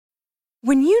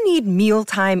When you need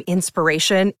mealtime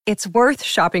inspiration, it's worth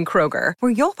shopping Kroger,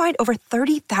 where you'll find over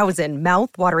 30,000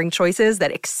 mouth-watering choices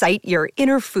that excite your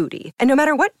inner foodie. And no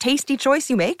matter what tasty choice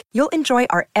you make, you'll enjoy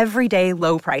our everyday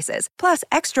low prices, plus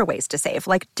extra ways to save,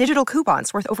 like digital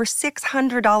coupons worth over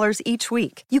 $600 each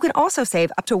week. You can also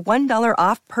save up to $1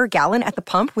 off per gallon at the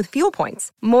pump with fuel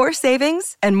points. More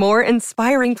savings and more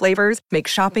inspiring flavors make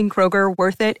shopping Kroger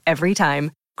worth it every time.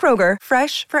 Kroger,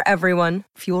 fresh for everyone.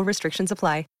 Fuel restrictions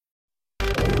apply.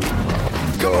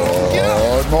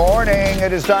 Good morning.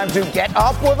 It is time to get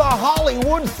up with a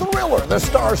Hollywood thriller. The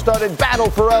star-studded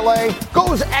battle for L.A.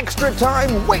 goes extra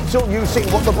time. Wait till you see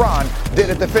what LeBron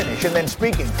did at the finish. And then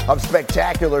speaking of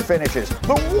spectacular finishes,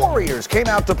 the Warriors came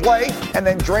out to play, and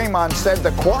then Draymond said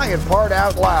the quiet part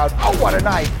out loud. Oh, what a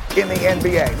night in the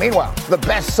NBA. Meanwhile, the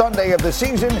best Sunday of the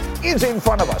season is in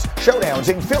front of us. Showdowns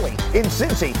in Philly, in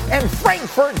Cincy, and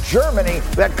Frankfurt, Germany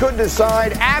that could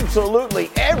decide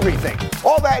absolutely everything.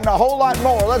 All that and a whole lot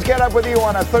more. Let's get up with you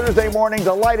on a Thursday morning.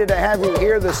 Delighted to have you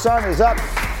here. The sun is up.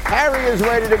 Harry is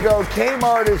ready to go.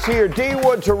 Kmart is here. D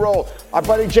Wood to roll. Our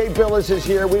buddy Jay Billis is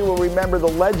here. We will remember the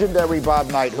legendary Bob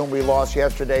Knight, whom we lost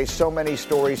yesterday. So many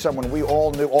stories. Someone we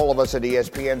all knew, all of us at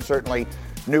ESPN certainly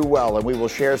knew well, and we will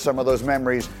share some of those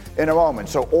memories in a moment.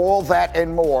 So all that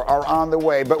and more are on the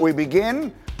way. But we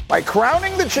begin by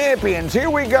crowning the champions. Here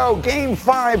we go. Game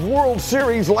 5 World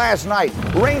Series last night.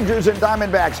 Rangers and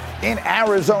Diamondbacks in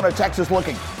Arizona, Texas,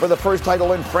 looking for the first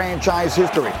title in franchise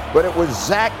history. But it was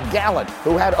Zach Gallen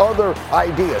who had other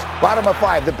ideas. Bottom of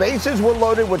 5. The bases were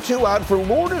loaded with 2 out for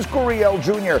Lourdes Gurriel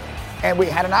Jr., and we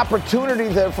had an opportunity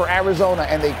there for Arizona,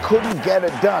 and they couldn't get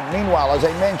it done. Meanwhile, as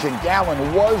I mentioned,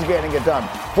 Gallen was getting it done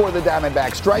for the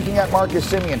Diamondbacks, striking out Marcus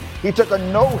Semien. He took a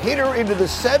no-hitter into the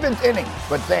 7th inning,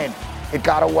 but then it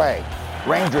got away.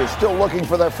 Rangers still looking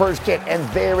for their first hit, and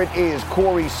there it is.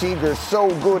 Corey Seager, so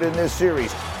good in this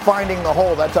series, finding the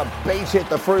hole. That's a base hit,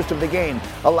 the first of the game,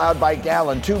 allowed by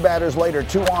Gallen. 2 batters later,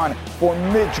 2 on for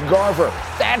Mitch Garver.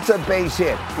 That's a base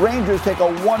hit. Rangers take a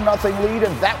 1-0 lead,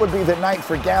 and that would be the night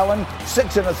for Gallen.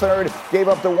 6 1/3, gave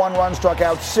up the 1 run, struck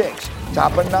out 6.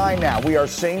 Top of 9 now. We are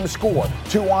same score.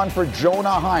 2 on for Jonah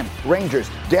Heim. Rangers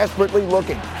desperately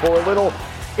looking for a little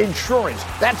insurance.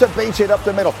 That's a base hit up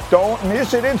the middle. Don't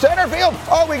miss it in center field.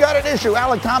 Oh, we got an issue.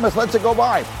 Alec Thomas lets it go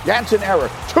by. That's an error.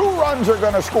 2 runs are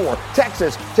going to score.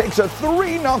 Texas takes a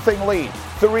 3-0 lead.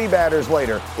 3 batters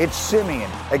later, it's Semien,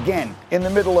 again, in the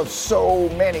middle of so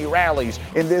many rallies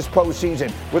in this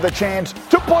postseason, with a chance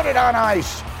to put it on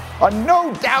ice. A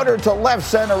no-doubter to left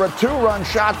center, a 2-run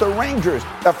shot. The Rangers,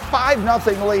 a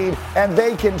 5-0 lead, and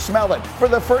they can smell it. For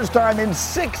the first time in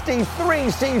 63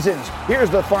 seasons, here's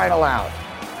the final out.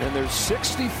 In their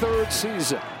 63rd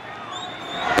season.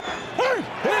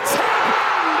 It's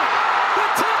happened! The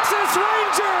Texas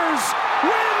Rangers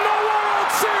win the World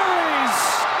Series!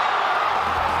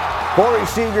 Corey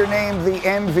Seager named the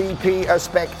MVP, a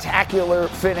spectacular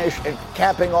finish, and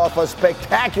capping off a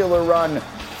spectacular run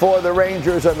for the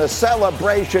Rangers, and the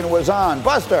celebration was on.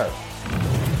 Buster.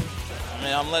 I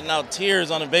mean, I'm letting out tears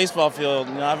on a baseball field.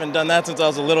 You know, I haven't done that since I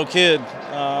was a little kid.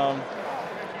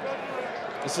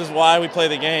 This is why we play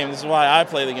the game. This is why I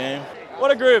play the game. What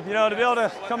a group, you know, to be able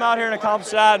to come out here and accomplish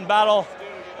that and battle,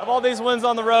 have all these wins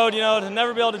on the road, you know, to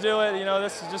never be able to do it. You know,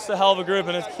 this is just a hell of a group,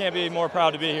 and I can't be more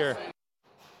proud to be here.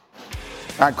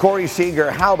 Corey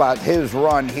Seager, how about his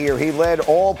run here? He led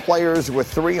all players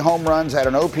with 3 home runs, had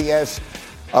an OPS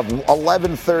of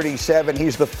 1137.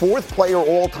 He's the 4th player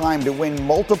all time to win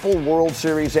multiple World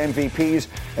Series MVPs,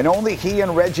 and only he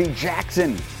and Reggie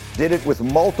Jackson did it with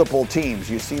multiple teams.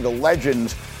 You see the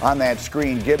legends on that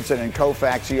screen, Gibson and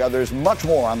Koufax, the others, much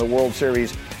more on the World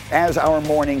Series as our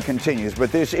morning continues.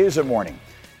 But this is a morning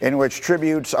in which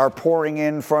tributes are pouring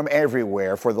in from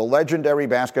everywhere for the legendary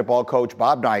basketball coach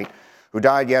Bob Knight, who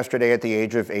died yesterday at the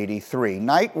age of 83.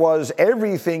 Knight was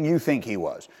everything you think he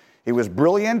was. He was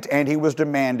brilliant and he was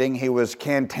demanding. He was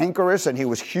cantankerous and he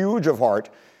was huge of heart.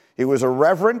 He was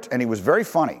irreverent and he was very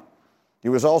funny. He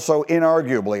was also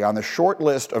inarguably on the short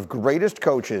list of greatest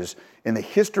coaches in the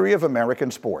history of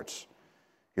American sports.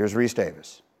 Here's Reese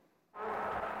Davis.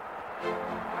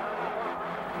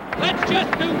 Let's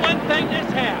just do one thing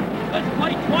this half. Let's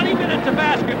play 20 minutes of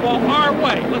basketball our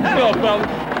way. Let's go,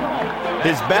 fellas.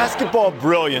 His basketball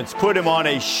brilliance put him on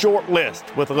a short list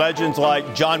with legends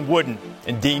like John Wooden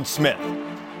and Dean Smith.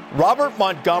 Robert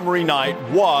Montgomery Knight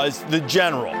was the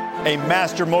general, a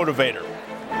master motivator.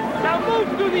 Now move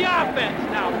through the offense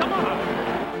now, come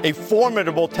on. A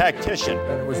formidable tactician.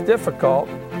 And it was difficult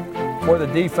for the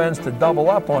defense to double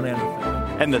up on anything.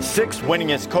 And the 6th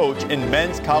winningest coach in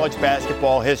men's college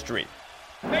basketball history.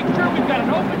 Make sure we've got an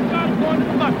open shot going to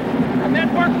the bucket, and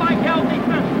then work like hell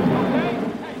defensively, okay?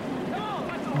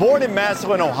 Born in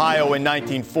Massillon, Ohio in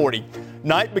 1940,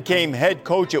 Knight became head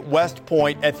coach at West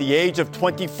Point at the age of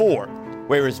 24,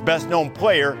 where his best-known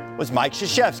player was Mike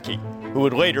Krzyzewski, who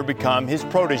would later become his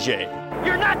protege.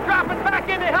 You're not dropping back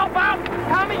in to help out?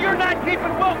 Tell me you're not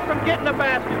keeping Wilk from getting the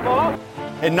basketball.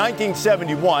 In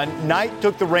 1971, Knight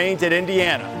took the reins at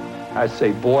Indiana. I'd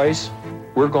say, boys,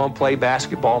 we're going to play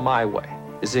basketball my way.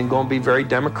 This isn't going to be very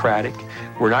democratic.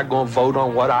 We're not going to vote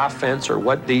on what offense or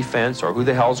what defense or who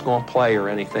the hell's going to play or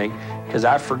anything, because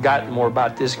I've forgotten more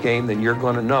about this game than you're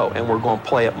going to know, and we're going to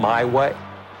play it my way.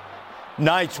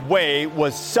 Knight's way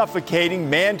was suffocating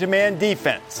man-to-man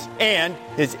defense and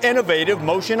his innovative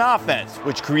motion offense,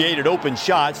 which created open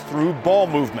shots through ball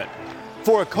movement.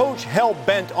 For a coach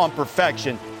hell-bent on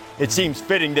perfection, it seems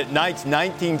fitting that Knight's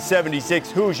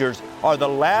 1976 Hoosiers are the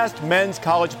last men's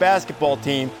college basketball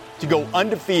team to go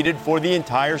undefeated for the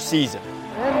entire season.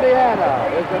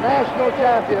 Indiana is the national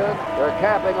champion. They're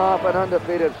capping off an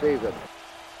undefeated season.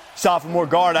 Sophomore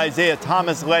guard Isaiah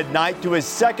Thomas led Knight to his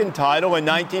second title in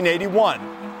 1981,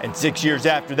 and 6 years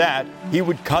after that, he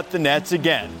would cut the nets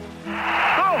again. The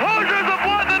Hoosiers have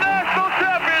won the national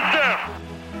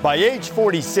championship! By age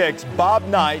 46, Bob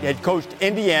Knight had coached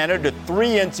Indiana to 3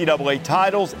 NCAA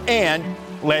titles and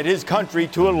led his country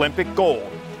to Olympic gold.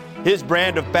 His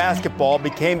brand of basketball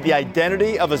became the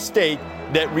identity of a state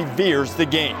that reveres the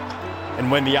game.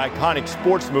 And when the iconic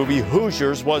sports movie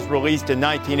Hoosiers was released in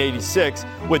 1986,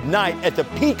 with Knight at the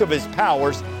peak of his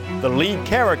powers, the lead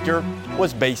character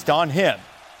was based on him.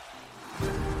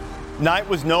 Knight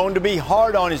was known to be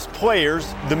hard on his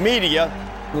players, the media.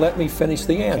 Let me finish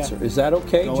the answer. Is that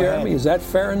okay, Go Jeremy? ahead. Is that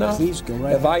fair enough? Please go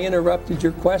right Have I ahead. interrupted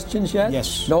your questions yet?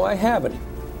 Yes. No, I haven't.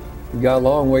 You got a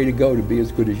long way to go to be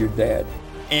as good as your dad.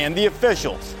 And the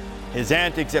officials. His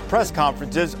antics at press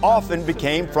conferences often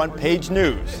became front-page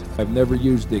news. I've never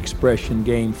used the expression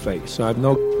game face, so I have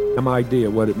no idea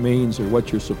what it means or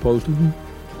what you're supposed to do.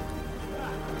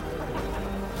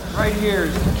 Right here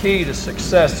is the key to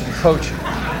success in coaching.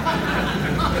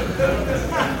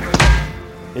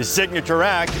 His signature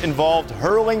act involved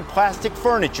hurling plastic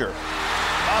furniture.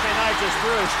 Bobby Knight just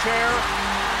threw his chair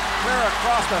clear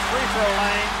across the free throw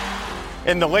lane.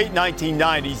 In the late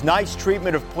 1990s, Knight's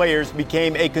treatment of players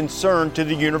became a concern to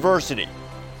the university.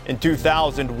 In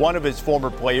 2000, one of his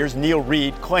former players, Neil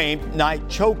Reed, claimed Knight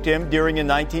choked him during a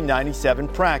 1997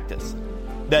 practice.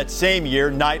 That same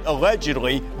year, Knight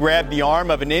allegedly grabbed the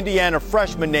arm of an Indiana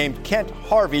freshman named Kent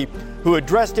Harvey, who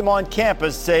addressed him on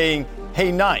campus saying,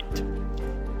 "Hey, Knight."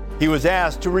 He was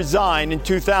asked to resign in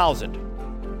 2000.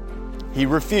 He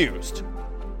refused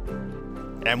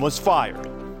and was fired.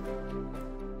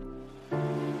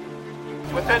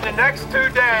 Within the next 2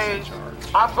 days,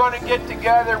 I'm going to get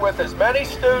together with as many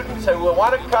students who will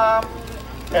want to come,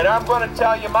 and I'm going to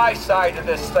tell you my side of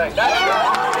this thing. That's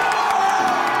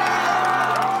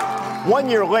 1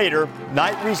 year later,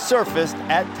 Knight resurfaced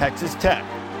at Texas Tech.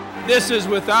 This is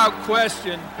without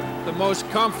question the most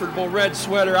comfortable red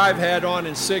sweater I've had on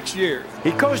in 6 years.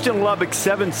 He coached in Lubbock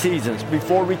 7 seasons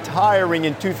before retiring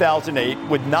in 2008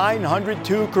 with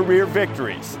 902 career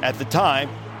victories. At the time,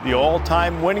 the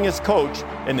all-time winningest coach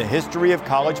in the history of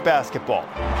college basketball.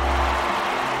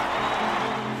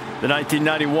 The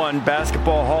 1991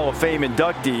 Basketball Hall of Fame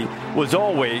inductee was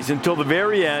always, until the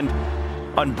very end,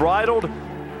 unbridled,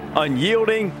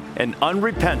 unyielding, and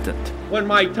unrepentant. When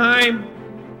my time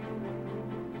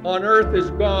on earth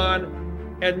is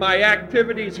gone and my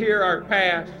activities here are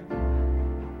past,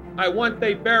 I want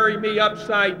they bury me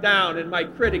upside down and my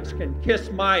critics can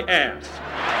kiss my ass.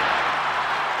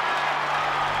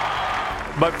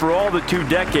 But for all the 2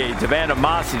 decades of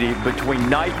animosity between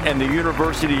Knight and the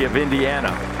University of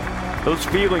Indiana, those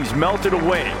feelings melted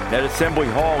away at Assembly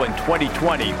Hall in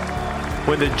 2020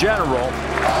 when the General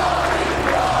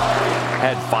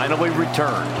had finally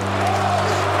returned.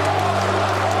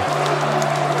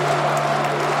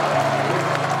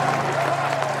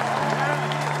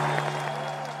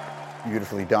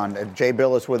 Beautifully done. Jay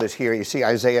Bill is with us here. You see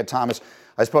Isaiah Thomas.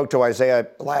 I spoke to Isaiah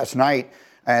last night,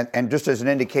 and just as an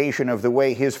indication of the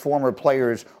way his former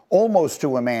players, almost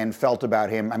to a man, felt about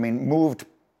him, I mean, moved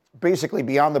basically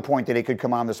beyond the point that he could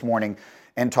come on this morning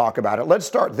and talk about it. Let's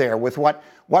start there with what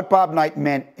Bob Knight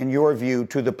meant, in your view,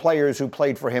 to the players who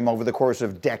played for him over the course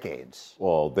of decades.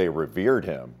 Well, they revered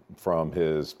him, from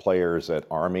his players at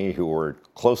Army who were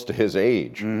close to his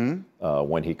age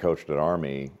when he coached at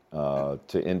Army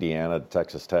to Indiana, to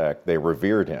Texas Tech. They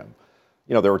revered him.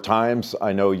 You know, there were times,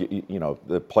 I know, you know,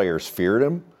 the players feared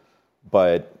him,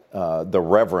 but the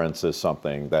reverence is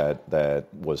something that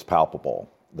was palpable.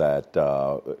 That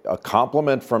a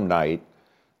compliment from Knight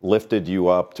lifted you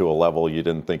up to a level you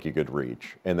didn't think you could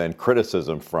reach. And then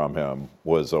criticism from him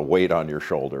was a weight on your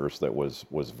shoulders that was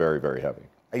very, very heavy.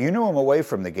 You knew him away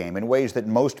from the game in ways that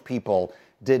most people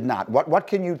did not. What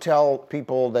can you tell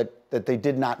people that they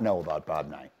did not know about Bob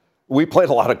Knight? We played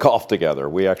a lot of golf together.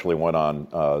 We actually went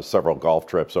on several golf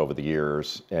trips over the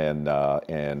years, and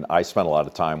I spent a lot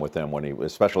of time with him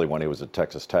especially when he was at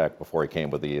Texas Tech before he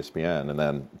came with ESPN, and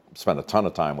then spent a ton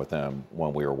of time with him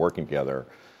when we were working together.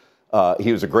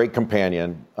 He was a great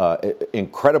companion,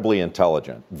 incredibly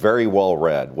intelligent, very well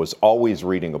read, was always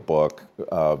reading a book,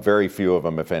 very few of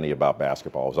them, if any, about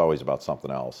basketball. It was always about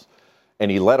something else.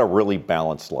 And he led a really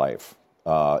balanced life.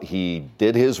 He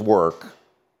did his work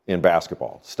in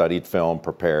basketball, studied film,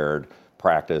 prepared,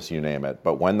 practice, you name it.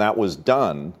 But when that was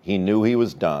done, he knew he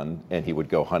was done, and he would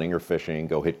go hunting or fishing,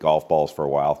 go hit golf balls for a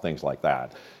while, things like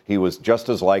that. He was just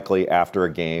as likely after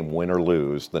a game, win or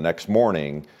lose, the next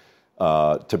morning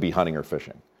to be hunting or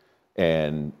fishing.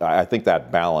 And I think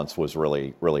that balance was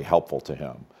really, really helpful to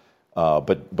him.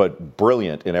 But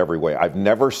brilliant in every way. I've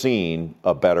never seen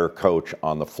a better coach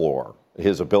on the floor.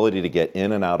 His ability to get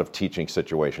in and out of teaching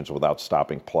situations without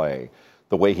stopping play,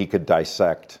 the way he could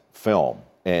dissect film.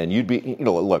 And you'd be,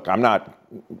 look, I'm not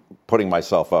putting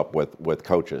myself up with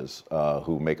coaches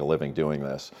who make a living doing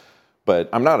this, but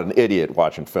I'm not an idiot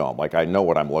watching film. Like, I know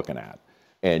what I'm looking at.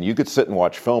 And you could sit and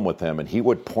watch film with him, and he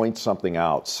would point something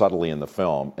out subtly in the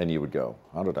film, and you would go,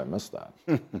 how did I miss that?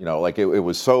 It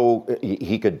was so,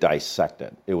 he could dissect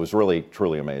it. It was really,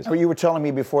 truly amazing. You were telling me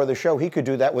before the show, he could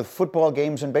do that with football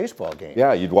games and baseball games.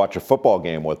 Yeah, you'd watch a football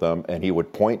game with him, and he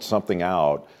would point something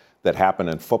out that happened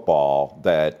in football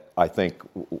that I think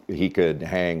he could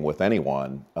hang with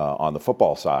anyone on the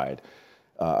football side.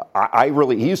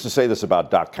 He used to say this about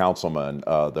Doc Councilman,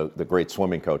 the great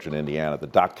swimming coach in Indiana,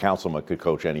 that Doc Councilman could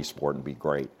coach any sport and be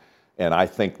great. And I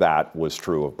think that was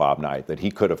true of Bob Knight, that he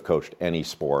could have coached any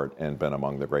sport and been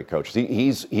among the great coaches.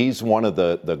 He's one of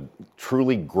the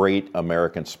truly great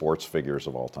American sports figures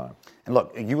of all time. And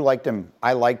look, you liked him,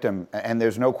 I liked him, and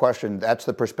there's no question that's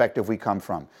the perspective we come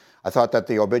from. I thought that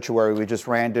the obituary we just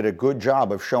ran did a good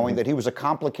job of showing that he was a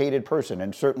complicated person,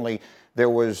 and certainly there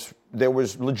was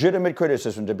legitimate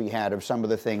criticism to be had of some of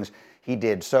the things he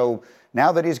did. So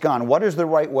now that he's gone, what is the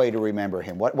right way to remember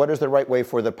him? What is the right way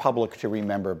for the public to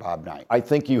remember Bob Knight? I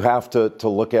think you have to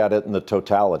look at it in the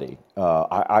totality.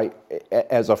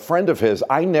 As a friend of his,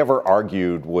 I never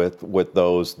argued with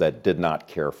those that did not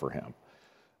care for him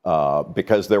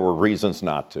because there were reasons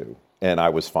not to, and I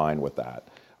was fine with that.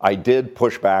 I did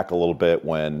push back a little bit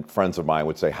when friends of mine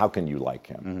would say, how can you like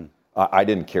him? I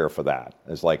didn't care for that.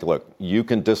 It's like, look, you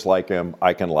can dislike him,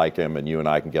 I can like him, and you and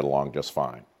I can get along just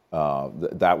fine.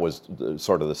 That was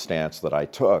sort of the stance that I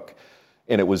took.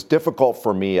 And it was difficult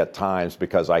for me at times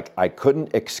because I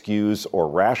couldn't excuse or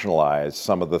rationalize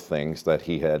some of the things that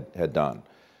he had done.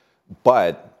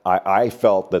 But I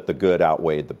felt that the good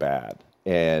outweighed the bad.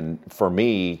 And for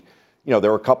me,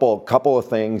 there were a couple of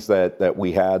things that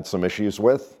we had some issues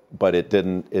with, but it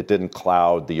didn't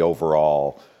cloud the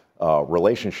overall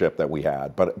relationship that we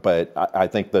had. But I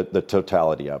think that the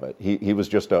totality of it, he was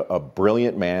just a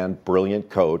brilliant man, brilliant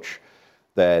coach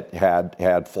that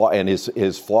had flaws, and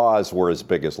his flaws were as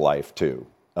big as life too.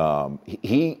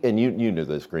 He and you knew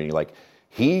this, Greeny, like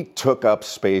he took up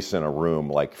space in a room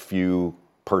like few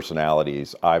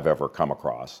personalities I've ever come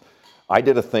across. I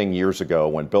did a thing years ago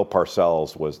when Bill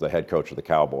Parcells was the head coach of the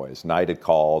Cowboys. Knight had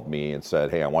called me and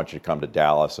said, hey, I want you to come to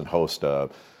Dallas and host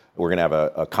we're going to have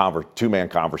a two-man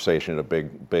conversation at a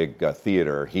big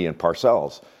theater, he and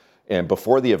Parcells. And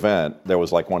before the event, there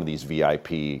was like one of these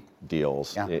VIP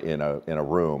deals in a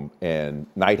room, and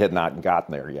Knight had not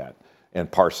gotten there yet. And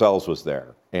Parcells was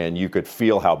there, and you could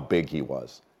feel how big he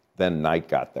was. Then Knight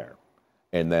got there.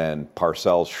 And then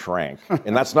Parcells shrank.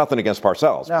 And that's nothing against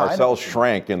Parcells. No, Parcells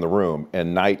shrank in the room,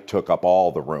 and Knight took up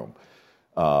all the room.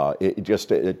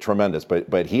 Tremendous.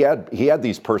 But he had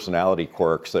these personality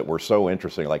quirks that were so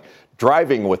interesting. Like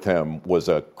driving with him was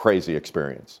a crazy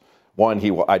experience. One,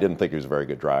 I didn't think he was a very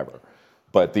good driver.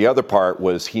 But the other part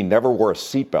was he never wore a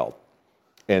seatbelt.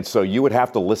 And so you would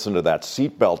have to listen to that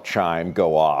seatbelt chime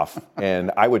go off.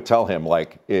 And I would tell him,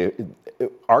 like,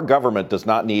 our government does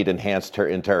not need enhanced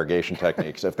interrogation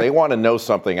techniques. If they want to know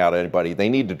something out of anybody, they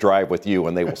need to drive with you,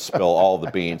 and they will spill all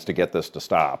the beans to get this to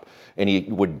stop. And he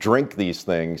would drink these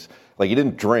things. Like, he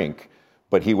didn't drink,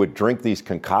 but he would drink these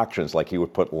concoctions. Like, he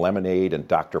would put lemonade and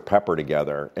Dr. Pepper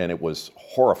together, and it was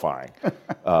horrifying.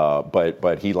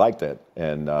 But he liked it,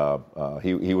 and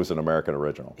he was an American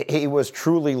original. He was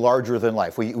truly larger than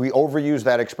life. We overuse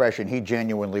that expression. He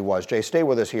genuinely was. Jay, stay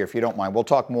with us here if you don't mind. We'll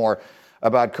talk more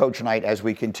about Coach Knight as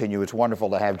we continue. It's wonderful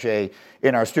to have Jay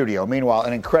in our studio. Meanwhile,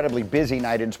 an incredibly busy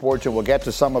night in sports, and we'll get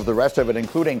to some of the rest of it,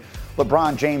 including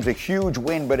LeBron James, a huge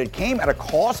win, but it came at a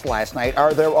cost last night.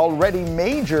 Are there already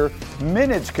major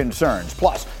minutes concerns?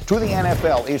 Plus, to the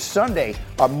NFL, is Sunday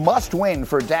a must-win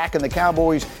for Dak and the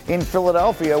Cowboys in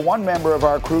Philadelphia? One member of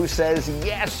our crew says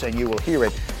yes, and you will hear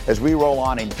it as we roll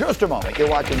on in just a moment. You're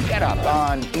watching Get Up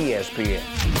on ESPN.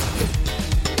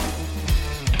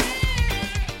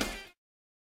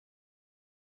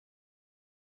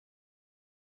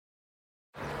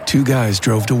 Two guys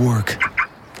drove to work.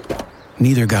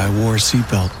 Neither guy wore a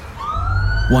seatbelt.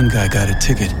 One guy got a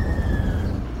ticket.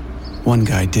 One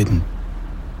guy didn't.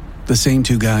 The same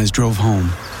two guys drove home.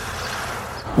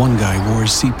 One guy wore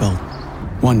his seatbelt.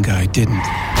 One guy didn't.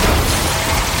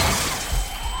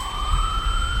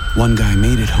 One guy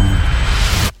made it home.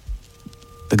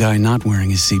 The guy not wearing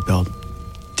his seatbelt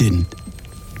didn't.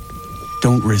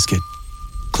 Don't risk it.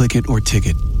 Click it or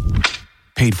ticket.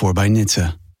 Paid for by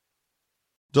NHTSA.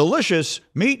 Delicious,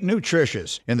 meet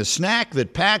nutritious. In the snack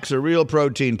that packs a real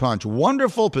protein punch,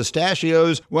 Wonderful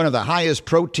Pistachios, one of the highest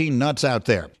protein nuts out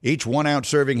there. Each 1 ounce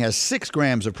serving has 6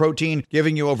 grams of protein,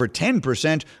 giving you over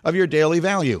 10% of your daily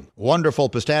value. Wonderful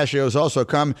Pistachios also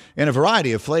come in a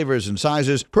variety of flavors and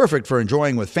sizes, perfect for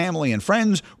enjoying with family and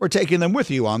friends or taking them with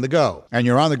you on the go. And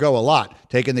you're on the go a lot,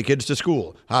 taking the kids to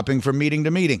school, hopping from meeting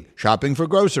to meeting, shopping for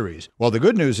groceries. Well, the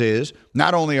good news is,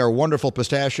 not only are Wonderful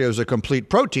Pistachios a complete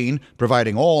protein,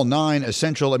 providing all 9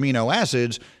 essential amino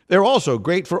acids, they're also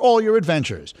great for all your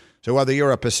adventures. So whether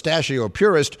you're a pistachio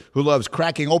purist who loves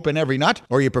cracking open every nut,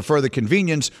 or you prefer the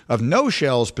convenience of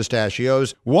no-shells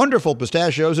pistachios, Wonderful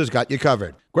Pistachios has got you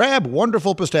covered. Grab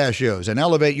Wonderful Pistachios and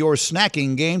elevate your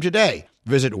snacking game today.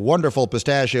 Visit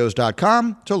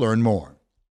wonderfulpistachios.com to learn more.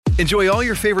 Enjoy all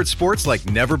your favorite sports like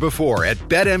never before at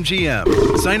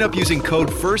BetMGM. Sign up using code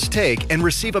FIRSTTAKE and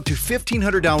receive up to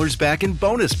 $1,500 back in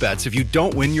bonus bets if you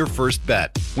don't win your first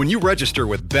bet. When you register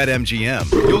with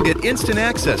BetMGM, you'll get instant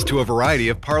access to a variety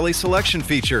of parlay selection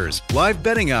features, live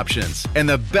betting options, and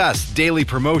the best daily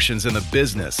promotions in the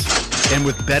business. And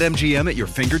with BetMGM at your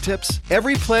fingertips,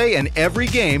 every play and every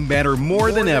game matter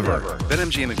more than ever.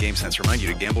 BetMGM and GameSense remind you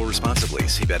to gamble responsibly.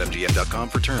 See BetMGM.com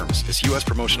for terms. This U.S.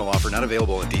 promotional offer not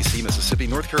available in D.C., Mississippi,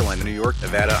 North Carolina, New York,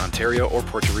 Nevada, Ontario, or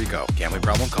Puerto Rico. Gambling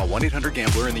problem? Call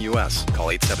 1-800-GAMBLER in the U.S. Call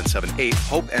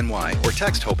 877-8-HOPE-NY or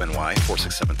text HOPE-NY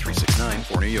 467-369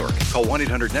 for New York. Call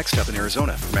 1-800-NEXT-STEP in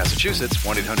Arizona. For Massachusetts,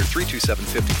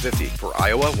 1-800-327-5050. For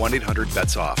Iowa,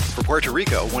 1-800-BETS-OFF. For Puerto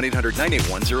Rico,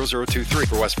 1-800-981-0023.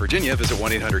 For West Virginia, visit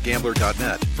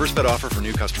 1-800-GAMBLER.net. First bet offer for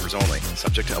new customers only.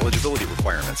 Subject to eligibility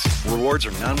requirements. Rewards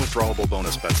are non-withdrawable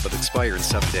bonus bets that expire in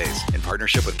 7 days. In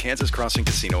partnership with Kansas Crossing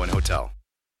Casino and Hotel.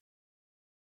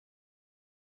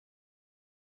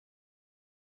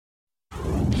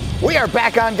 We are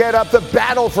back on Get Up. The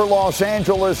battle for Los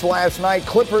Angeles last night.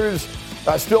 Clippers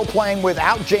still playing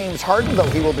without James Harden, though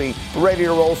he will be ready to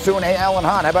roll soon. Hey, Alan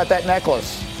Hahn, how about that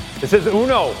necklace? It says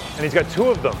Uno, and he's got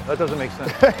 2 of them. That doesn't make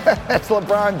sense. That's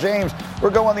LeBron James. We're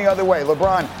going the other way.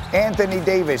 LeBron, Anthony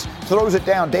Davis throws it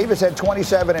down. Davis had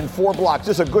 27 and 4 blocks.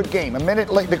 This is a good game. A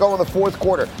minute late to go in the fourth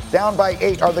quarter. Down by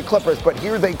 8 are the Clippers, but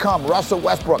here they come. Russell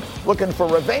Westbrook looking for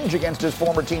revenge against his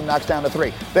former team, knocks down a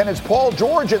 3. Then it's Paul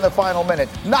George in the final minute,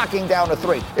 knocking down a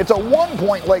 3. It's a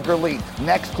 1-point Laker lead.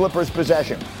 Next Clippers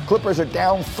possession. Clippers are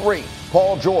down 3.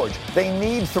 Paul George, they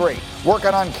need 3.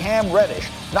 Working on Cam Reddish.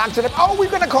 Knocks it up. Oh, we're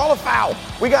going to call a foul.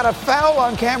 We got a foul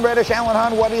on Cam Reddish. Alan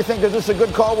Hahn, what do you think? Is this a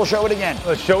good call? We'll show it again.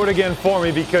 Let's show it again for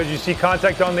me, because you see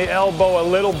contact on the elbow a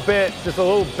little bit, just a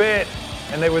little bit,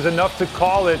 and there was enough to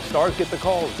call it. Start, get the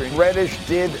call. Green. Reddish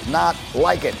did not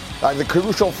like it. The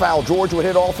crucial foul. George would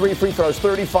hit all 3 free throws.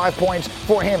 35 points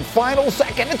for him. Final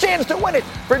second, a chance to win it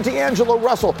for D'Angelo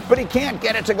Russell, but he can't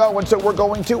get it to go, and so we're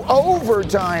going to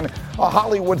overtime. A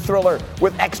Hollywood thriller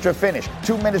with extra finish.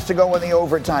 2 minutes to go in the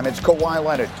overtime. It's Kawhi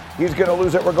Leonard. He's going to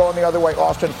lose it. We're going the other way.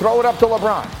 Austin, throw it up to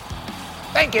LeBron.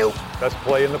 Thank you. Best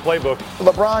play in the playbook.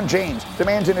 LeBron James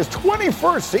demands in his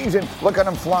 21st season. Look at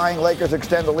him flying. Lakers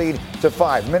extend the lead to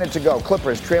 5 minutes to go.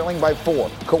 Clippers trailing by 4.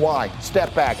 Kawhi,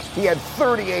 step back. He had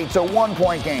 38, so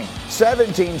 1-point game.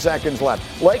 17 seconds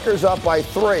left. Lakers up by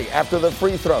 3 after the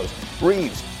free throws.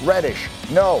 Reeves, Reddish,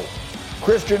 no.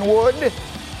 Christian Wood,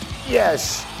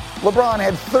 yes. LeBron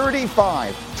had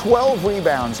 35, 12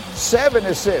 rebounds, 7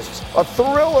 assists. A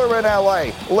thriller in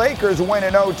L.A. Lakers win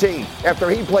in OT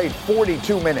after he played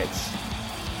 42 minutes.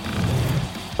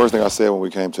 First thing I said when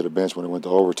we came to the bench when it went to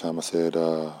overtime, I said,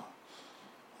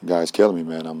 guys killing me,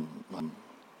 man. I'm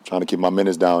trying to keep my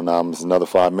minutes down now. It's another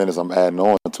 5 minutes. I'm adding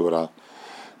on to it.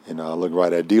 I looked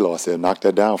right at D'Lo. I said, knock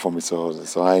that down for me so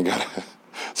I ain't got to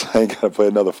so I ain't got to play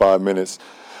another 5 minutes.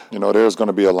 You know, there's going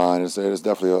to be a line. There's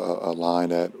definitely a line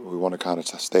that we want to kind of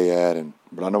stay at.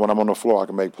 But I know when I'm on the floor, I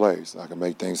can make plays. I can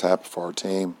make things happen for our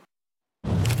team.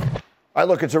 All right,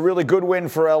 look, it's a really good win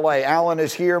for L.A. Allen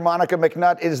is here. Monica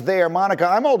McNutt is there. Monica,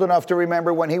 I'm old enough to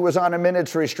remember when he was on a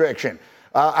minutes restriction.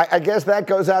 I guess that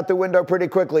goes out the window pretty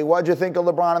quickly. What'd you think of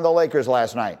LeBron and the Lakers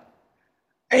last night?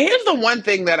 Here's the one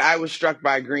thing that I was struck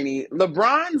by, Greeny.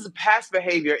 LeBron's past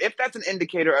behavior, if that's an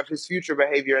indicator of his future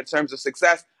behavior in terms of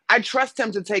success, I trust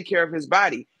him to take care of his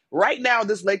body. Right now,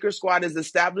 this Lakers squad is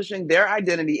establishing their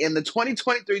identity in the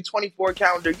 2023-24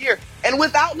 calendar year. And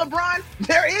without LeBron,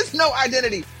 there is no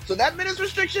identity. So that minutes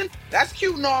restriction, that's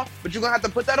cute and all, but you're going to have to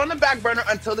put that on the back burner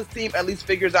until this team at least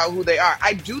figures out who they are.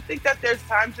 I do think that there's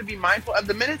time to be mindful of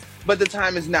the minutes, but the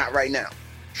time is not right now.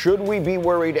 Should we be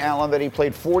worried, Alan, that he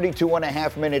played 42 and a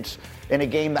half minutes in a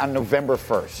game on November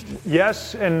 1st?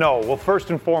 Yes and no. Well, first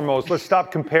and foremost, let's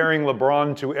stop comparing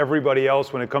LeBron to everybody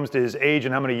else when it comes to his age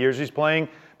and how many years he's playing,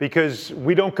 because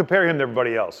we don't compare him to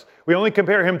everybody else. We only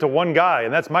compare him to one guy,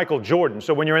 and that's Michael Jordan.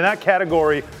 So when you're in that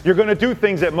category, you're going to do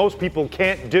things that most people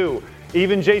can't do.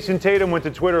 Even Jason Tatum went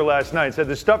to Twitter last night and said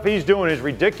the stuff he's doing is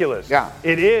ridiculous. Yeah.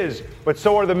 It is, but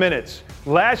so are the minutes.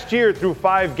 Last year through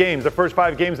 5 games, the first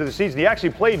 5 games of the season, he actually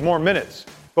played more minutes.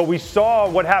 But we saw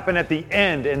what happened at the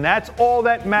end, and that's all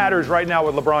that matters right now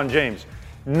with LeBron James.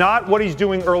 Not what he's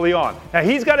doing early on. Now,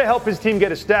 he's got to help his team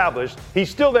get established. He's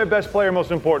still their best player,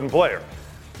 most important player.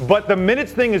 But the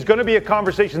minutes thing is going to be a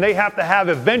conversation they have to have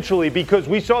eventually, because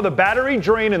we saw the battery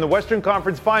drain in the Western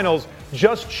Conference Finals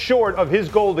just short of his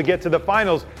goal to get to the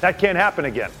finals. That can't happen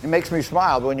again. It makes me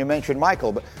smile when you mention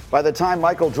Michael. But by the time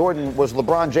Michael Jordan was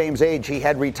LeBron James' age, he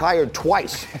had retired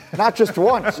twice. Not just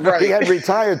once. Right. He had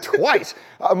retired twice.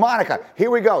 Monica, here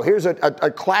we go. Here's a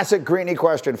classic Greeny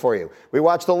question for you. We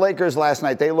watched the Lakers last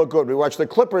night. They look good. We watched the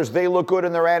Clippers. They look good,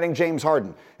 and they're adding James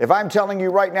Harden. If I'm telling you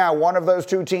right now one of those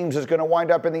two teams is going to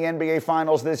wind up in the NBA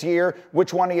Finals this year,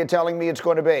 which one are you telling me it's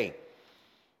going to be?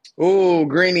 Ooh,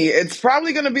 Greeny, it's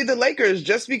probably going to be the Lakers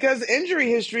just because injury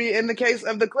history in the case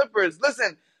of the Clippers.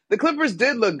 Listen, the Clippers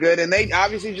did look good, and they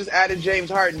obviously just added James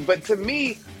Harden. But to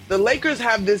me, the Lakers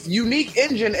have this unique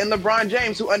engine in LeBron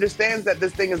James who understands that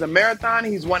this thing is a marathon.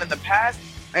 He's won in the past.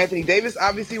 Anthony Davis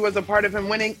obviously was a part of him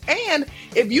winning. And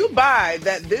if you buy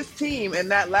that this team in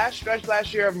that last stretch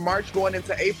last year of March going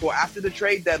into April after the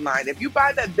trade deadline, if you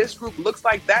buy that this group looks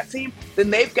like that team, then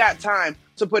they've got time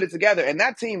to put it together. And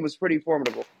that team was pretty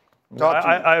formidable.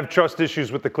 I have trust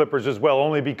issues with the Clippers as well,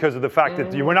 only because of the fact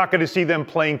that we're not going to see them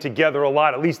playing together a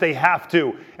lot. At least they have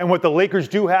to. And what the Lakers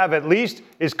do have, at least,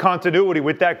 is continuity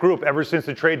with that group ever since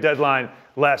the trade deadline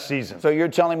last season. So you're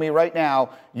telling me right now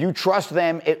you trust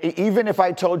them, even if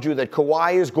I told you that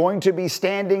Kawhi is going to be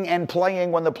standing and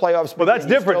playing when the playoffs begin? Well, that's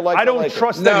different. I don't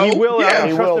trust that he will. I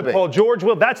don't trust that Paul George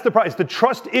will. That's the problem. It's the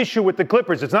trust issue with the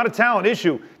Clippers. It's not a talent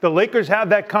issue. The Lakers have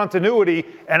that continuity,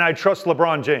 and I trust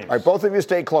LeBron James. All right, both of you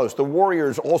stay close. The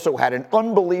Warriors also had an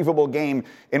unbelievable game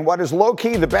in what is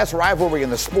low-key the best rivalry in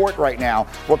the sport right now.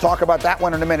 We'll talk about that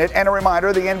one in a minute. And a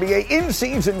reminder, the NBA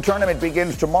in-season tournament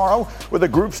begins tomorrow with a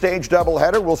group stage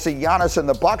doubleheader. We'll see Giannis and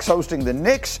the Bucks hosting the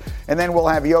Knicks, and then we'll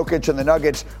have Jokic and the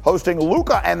Nuggets hosting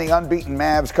Luka and the unbeaten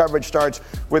Mavs. Coverage starts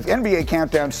with NBA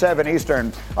Countdown 7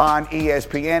 Eastern on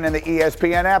ESPN and the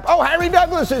ESPN app. Oh, Harry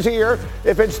Douglas is here.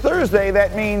 If it's Thursday,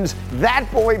 that means That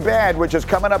Boy Bad, which is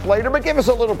coming up later, but give us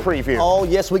a little preview. Oh,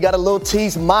 yes, we got a little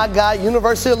tease. My guy,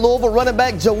 University of Louisville running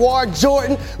back Jawar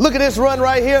Jordan. Look at this run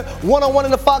right here. One-on-one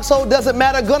in the foxhole, doesn't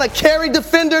matter. Gonna carry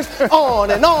defenders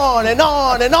on and on and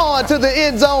on and on to the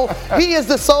end zone. He is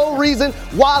the sole reason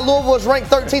why Louisville is ranked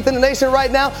 13th in the nation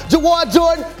right now. Jawar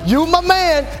Jordan, you my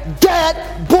man.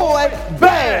 That Boy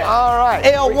Bad. All right.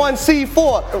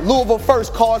 L1C4. Louisville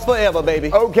first, cars forever,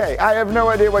 baby. Okay, I have no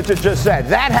idea what you just said.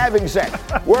 That having said,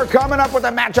 we're coming up with a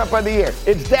matchup of the year.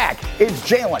 It's Dak. It's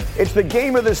Jalen. It's the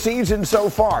game of the season so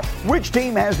far. Which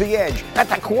team has the edge? At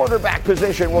the quarterback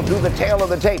position, we'll do the tail of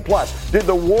the tape. Plus, did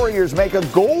the Warriors make a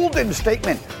golden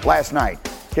statement last night?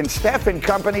 Can Steph and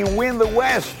company win the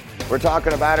West? We're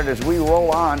talking about it as we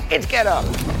roll on. It's Get Up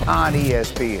on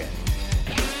ESPN.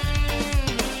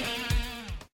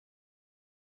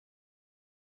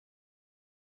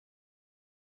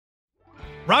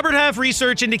 Robert Half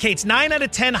research indicates 9 out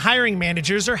of 10 hiring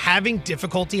managers are having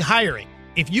difficulty hiring.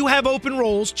 If you have open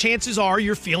roles, chances are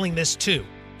you're feeling this too.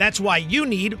 That's why you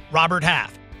need Robert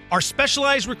Half. Our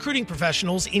specialized recruiting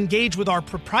professionals engage with our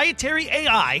proprietary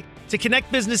AI to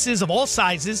connect businesses of all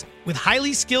sizes with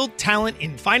highly skilled talent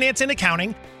in finance and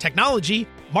accounting, technology,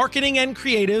 marketing and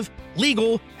creative,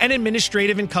 legal, and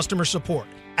administrative and customer support.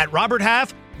 At Robert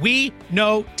Half, we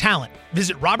know talent.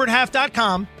 Visit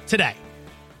roberthalf.com today.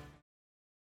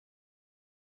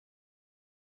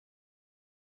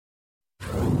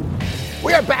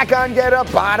 We are back on Get Up.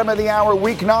 Bottom of the hour.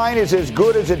 Week 9 is as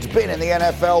good as it's been in the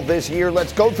NFL this year.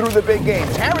 Let's go through the big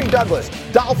games. Harry Douglas,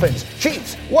 Dolphins,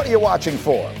 Chiefs. What are you watching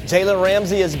for? Jalen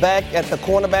Ramsey is back at the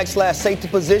cornerback/safety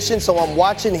position, so I'm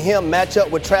watching him match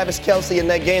up with Travis Kelce in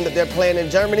that game that they're playing in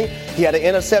Germany. He had an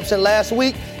interception last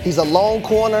week. He's a long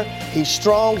corner. He's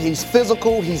strong. He's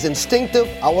physical. He's instinctive.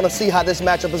 I want to see how this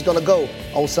matchup is going to go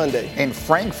on Sunday. In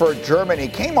Frankfurt, Germany.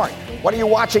 Kmart, what are you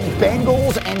watching?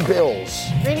 Bengals and Bills.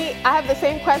 Rini, I have the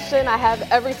same question I have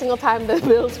every single time the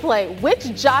Bills play.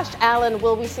 Which Josh Allen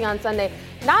will we see on Sunday?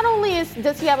 Not only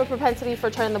does he have a propensity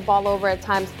for turning the ball over at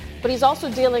times, but he's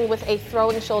also dealing with a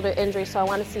throwing shoulder injury. So I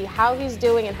want to see how he's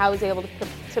doing and how he's able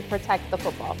to protect the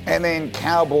football. And then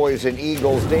Cowboys and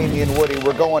Eagles. Damian Woody,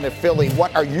 we're going to Philly.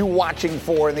 What are you watching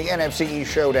for in the NFC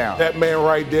East Showdown? That man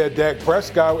right there, Dak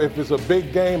Prescott. If it's a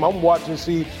big game, I'm watching to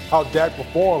see how Dak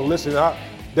performs. Listen,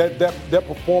 that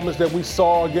performance that we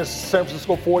saw against San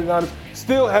Francisco 49ers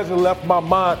still hasn't left my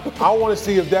mind. I want to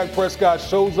see if Dak Prescott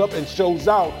shows up and shows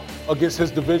out against his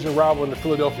division rival in the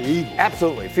Philadelphia Eagles.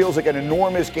 Absolutely. Feels like an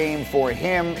enormous game for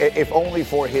him, if only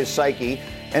for his psyche.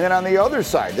 And then on the other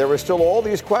side, there are still all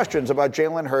these questions about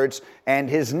Jalen Hurts and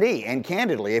his knee. And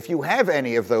candidly, if you have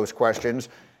any of those questions,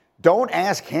 don't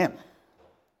ask him.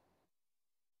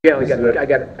 Yeah, I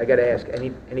got to ask.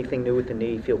 Anything new with the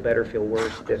knee? Feel better? Feel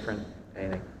worse? Different?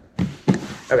 Anything?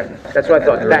 Okay, that's what I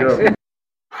thought. Thanks.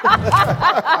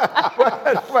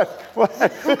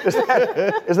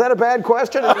 Is that a bad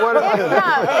question?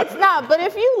 It's not. But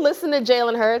if you listen to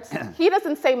Jalen Hurts, he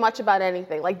doesn't say much about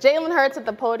anything. Like Jalen Hurts at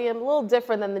the podium, a little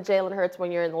different than the Jalen Hurts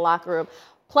when you're in the locker room.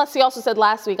 Plus, he also said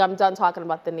last week, I'm done talking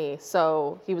about the knee.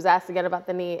 So he was asked again about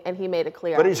the knee, and he made it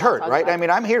clear. But he's hurt, right? I mean,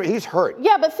 I'm here. He's hurt.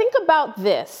 Yeah, but think about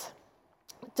this.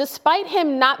 Despite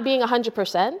him not being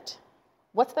 100%,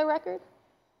 what's their record?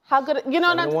 How good, you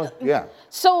know? Yeah.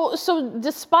 So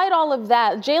despite all of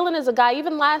that, Jalen is a guy,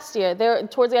 even last year,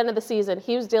 towards the end of the season,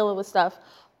 he was dealing with stuff,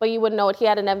 but you wouldn't know it. He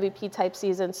had an MVP type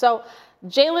season. So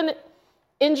Jalen,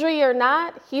 injury or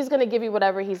not, he's going to give you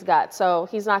whatever he's got. So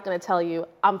he's not going to tell you,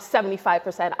 I'm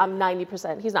 75%, I'm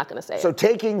 90%. He's not going to say it. So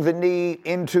taking the knee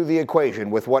into the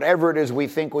equation with whatever it is we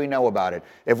think we know about it,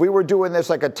 if we were doing this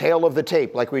like a tail of the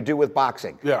tape, like we do with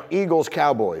boxing, Eagles,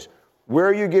 Cowboys, where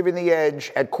are you giving the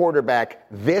edge at quarterback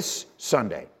this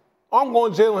Sunday? I'm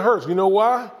going Jalen Hurts. You know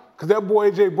why? Because that boy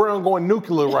A.J. Brown going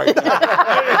nuclear right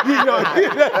now. You know,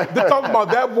 they're talking about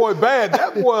that boy bad.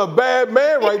 That boy a bad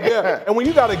man right there. And when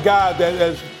you got a guy that,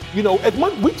 as you know, as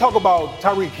much, we talk about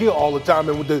Tyreek Hill all the time,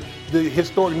 and with the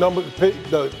historic numbers,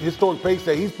 the historic pace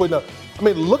that he's putting up. I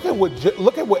mean, look at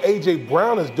what A.J.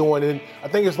 Brown is doing, and I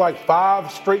think it's like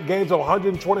 5 straight games of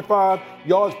 125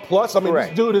 yards plus. I mean,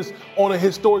 This dude is on a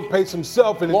historic pace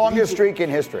himself. And longest streak in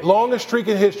history. Longest streak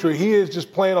in history. He is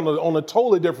just playing on a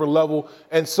totally different level.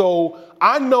 And so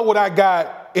I know what I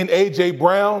got in A.J.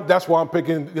 Brown. That's why I'm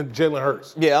picking Jalen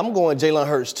Hurts. Yeah, I'm going Jalen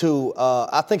Hurts, too.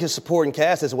 I think his supporting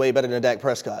cast is way better than Dak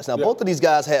Prescott's. Now, both of these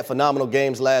guys had phenomenal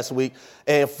games last week.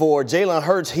 And for Jalen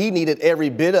Hurts, he needed every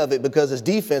bit of it because his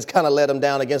defense kind of let him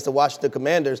down against the Washington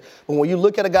Commanders. But when you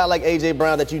look at a guy like A.J.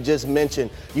 Brown that you just mentioned,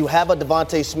 you have a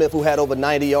Devontae Smith who had over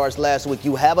 90 yards last week.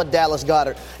 You have a Dallas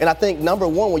Goedert. And I think, number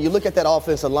one, when you look at that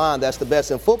offensive line that's the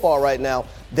best in football right now,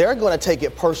 they're going to take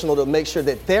it personal to make sure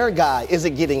that their guy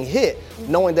isn't getting hit,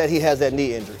 knowing that he has that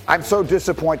knee injury. I'm so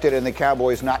disappointed in the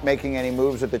Cowboys not making any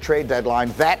moves at the trade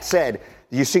deadline. That said,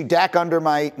 you see Dak under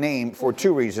my name for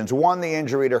 2 reasons. 1, the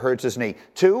injury to Hurts' knee.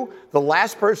 2, the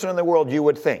last person in the world you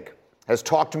would think has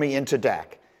talked me into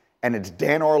Dak, and it's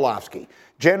Dan Orlovsky,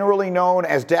 generally known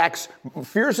as Dak's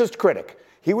fiercest critic.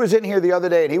 He was in here the other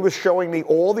day, and he was showing me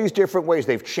all these different ways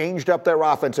they've changed up their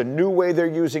offense, a new way they're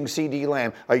using C.D.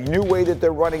 Lamb, a new way that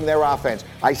they're running their offense.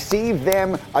 I see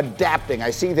them adapting.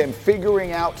 I see them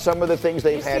figuring out some of the things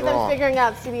they've had wrong. You see them figuring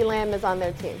out C.D. Lamb is on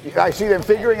their team. I see them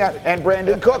figuring out, and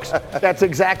Brandon Cooks. That's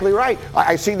exactly right.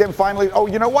 I see them finally,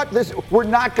 you know what? We're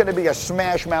not going to be a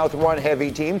smash-mouth,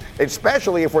 run-heavy team,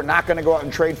 especially if we're not going to go out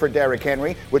and trade for Derrick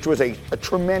Henry, which was a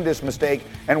tremendous mistake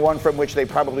and one from which they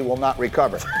probably will not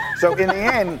recover. So in the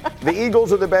end, the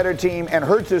Eagles are the better team, and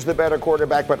Hurts is the better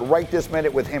quarterback, but right this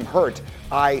minute with him hurt,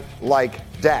 I like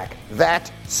Dak. That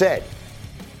said,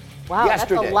 wow,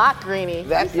 yesterday, that's a lot, Greeny.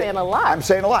 You're saying a lot. I'm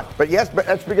saying a lot. But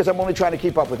that's because I'm only trying to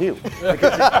keep up with you.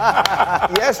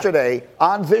 Yesterday,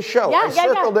 on this show, I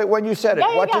circled it when you said it.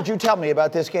 What did you tell me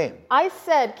about this game? I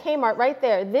said, Kmart, right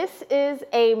there, this is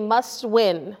a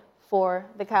must-win for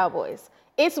the Cowboys.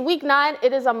 It's week 9.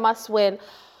 It is a must-win.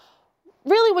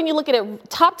 Really, when you look at it,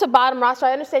 top to bottom roster,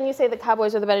 I understand you say the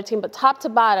Cowboys are the better team, but top to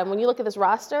bottom, when you look at this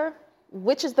roster,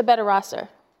 which is the better roster?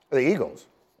 The Eagles.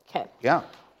 Okay. Yeah.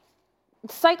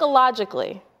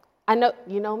 Psychologically, I know,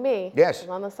 you know me. Yes.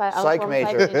 I'm on the side. Psych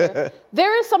major.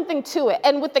 There is something to it.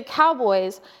 And with the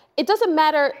Cowboys, it doesn't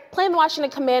matter playing the Washington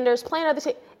Commanders, playing other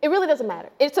teams. It really doesn't matter.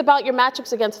 It's about your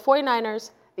matchups against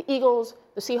 49ers, the Eagles,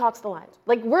 the Seahawks, the Lions.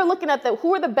 Like, we're looking at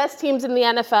who are the best teams in the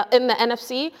NFL, in the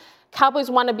NFC. Cowboys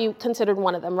want to be considered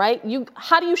one of them, right?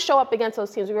 How do you show up against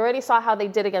those teams? We already saw how they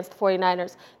did against the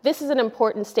 49ers. This is an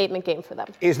important statement game for them.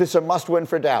 Is this a must-win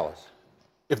for Dallas?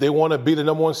 If they want to be the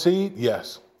number 1 seed,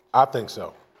 yes, I think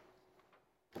so.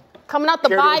 Coming out the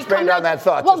Care to bye. expand on that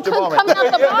thought, Well, just a moment. coming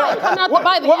out the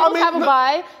bye. The Eagles have a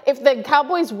bye. If the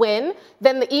Cowboys win,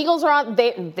 then the Eagles are on.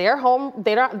 They're home.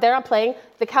 They're not playing.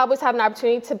 The Cowboys have an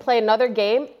opportunity to play another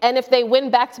game, and if they win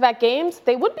back-to-back games,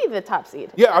 they would be the top seed.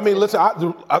 Yeah, I mean, listen.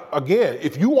 Again,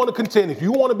 if you want to contend, if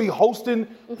you want to be hosting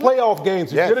playoff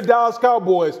games, if you're the Dallas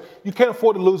Cowboys, you can't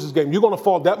afford to lose this game. You're going to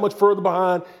fall that much further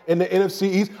behind in the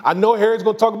NFC East. I know Harry's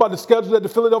going to talk about the schedule that the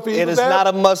Philadelphia Eagles have. It is not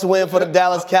a must-win for the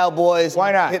Dallas Cowboys.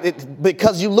 Why not?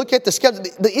 Because you look at the schedule.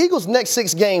 The Eagles' next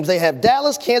 6 games, they have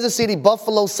Dallas, Kansas City,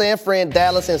 Buffalo, San Fran,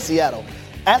 Dallas, and Seattle.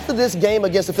 After this game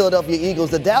against the Philadelphia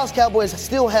Eagles, the Dallas Cowboys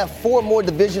still have 4 more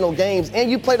divisional games, and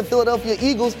you play the Philadelphia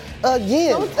Eagles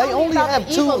again. They only have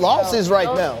 2 losses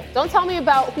right now. Don't tell me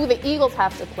about who the Eagles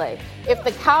have to play. If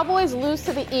the Cowboys lose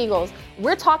to the Eagles,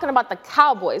 we're talking about the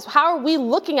Cowboys. How are we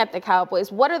looking at the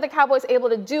Cowboys? What are the Cowboys able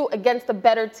to do against the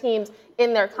better teams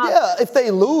in their conference? Yeah, if they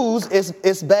lose,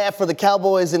 it's bad for the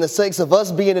Cowboys in the sakes of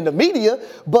us being in the media.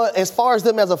 But as far as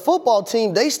them as a football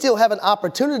team, they still have an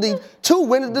opportunity to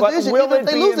win the division. But will even it if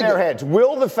they be lose in their again. heads?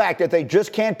 Will the fact that they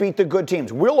just can't beat the good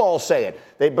teams, we'll all say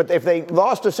it, but if they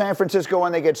lost to San Francisco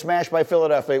and they get smashed by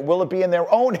Philadelphia, will it be in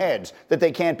their own heads that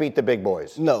they can't beat the big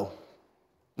boys? No.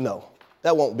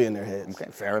 That won't be in their heads.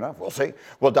 Okay, fair enough. We'll see.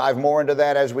 We'll dive more into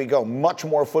that as we go. Much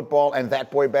more football, and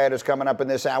That Boy Bad is coming up in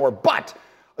this hour. But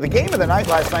the game of the night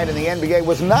last night in the NBA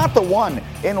was not the one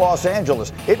in Los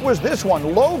Angeles. It was this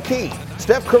one, low-key.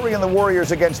 Steph Curry and the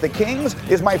Warriors against the Kings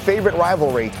is my favorite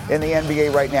rivalry in the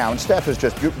NBA right now. And Steph is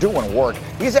just doing work.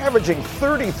 He's averaging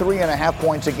 33.5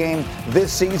 points a game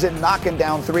this season, knocking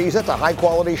down threes. That's a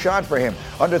high-quality shot for him.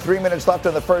 Under 3 minutes left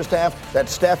in the first half.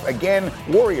 That's Steph again.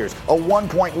 Warriors, a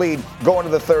 1-point lead going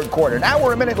to the third quarter. Now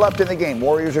we're a minute left in the game.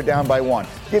 Warriors are down by 1.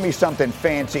 Give me something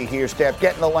fancy here, Steph.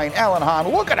 Get in the lane. Alan Hahn,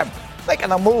 look at him. Making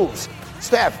the moves.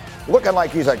 Steph looking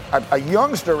like he's a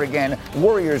youngster again.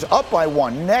 Warriors up by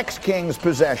 1. Next Kings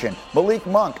possession. Malik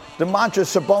Monk,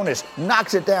 Domantas Sabonis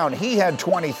knocks it down. He had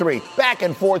 23. Back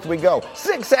and forth we go.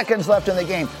 6 seconds left in the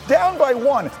game. Down by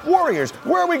 1. Warriors,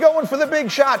 where are we going for the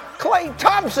big shot? Klay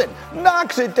Thompson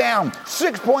knocks it down.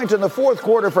 6 points in the fourth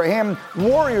quarter for him.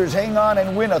 Warriors hang on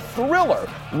and win a thriller.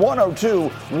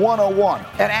 102-101.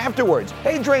 And afterwards,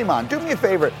 hey Draymond, do me a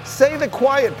favor. Say the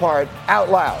quiet part out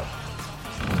loud.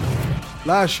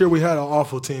 Last year, we had an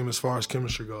awful team as far as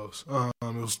chemistry goes.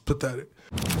 It was pathetic.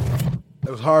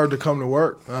 It was hard to come to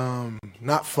work,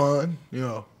 not fun,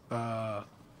 and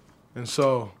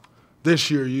so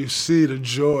this year you see the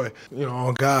joy,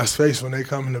 on guys' face when they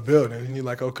come in the building, and you're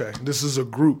like, okay, this is a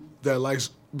group that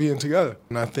likes being together.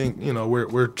 And I think,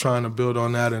 we're trying to build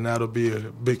on that, and that'll be a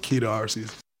big key to our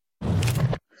season.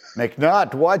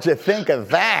 McNutt, what'd you think of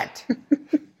that?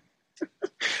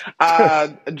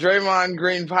 Draymond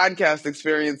Green podcast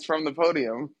experience from the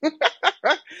podium.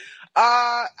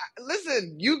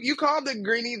 Listen, you called it,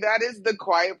 Greeny. That is the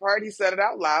quiet part. He said it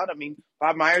out loud. I mean,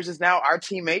 Bob Myers is now our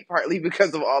teammate, partly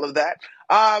because of all of that.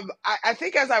 I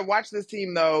think as I watched this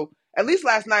team, though, at least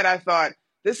last night, I thought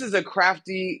this is a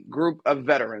crafty group of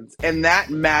veterans, and that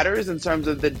matters in terms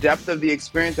of the depth of the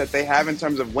experience that they have in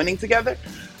terms of winning together.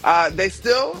 They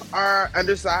still are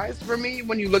undersized for me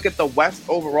when you look at the West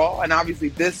overall, and obviously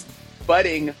this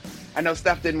budding, I know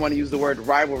Steph didn't want to use the word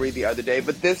rivalry the other day,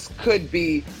 but this could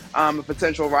be a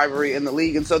potential rivalry in the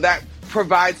league, and so that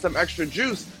provides some extra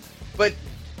juice. But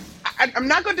I'm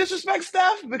not going to disrespect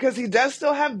Steph because he does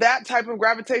still have that type of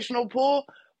gravitational pull,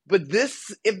 but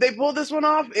this, if they pull this one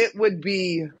off, it would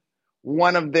be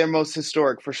one of their most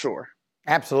historic for sure.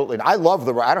 Absolutely. I love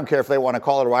I don't care if they want to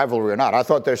call it a rivalry or not. I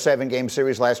thought their 7-game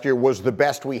series last year was the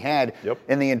best we had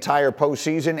in the entire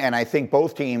postseason, and I think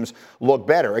both teams look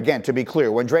better. Again, to be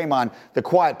clear, when Draymond, the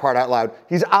quiet part out loud,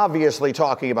 he's obviously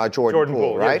talking about Jordan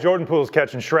Poole, right? Yeah, Jordan Poole's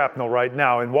catching shrapnel right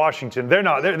now in Washington. They're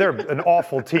an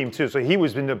awful team, too. So he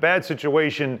was in a bad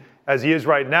situation as he is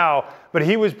right now, but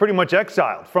he was pretty much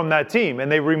exiled from that team,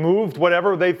 and they removed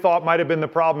whatever they thought might have been the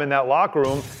problem in that locker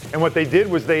room, and what they did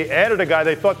was they added a guy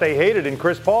they thought they hated in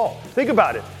Chris Paul. Think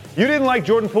about it. You didn't like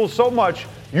Jordan Poole so much,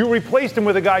 you replaced him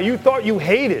with a guy you thought you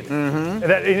hated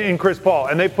in Chris Paul,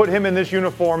 and they put him in this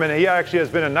uniform, and he actually has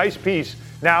been a nice piece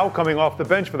now coming off the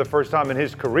bench for the first time in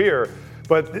his career.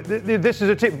 But this is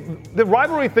a team. The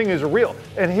rivalry thing is real.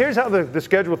 And here's how the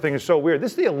schedule thing is so weird.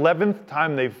 This is the 11th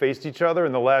time they've faced each other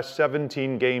in the last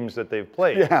 17 games that they've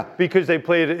played. Yeah. Because they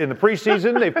played in the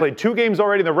preseason, they've played 2 games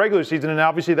already in the regular season, and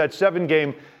obviously that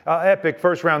 7-game epic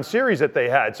first-round series that they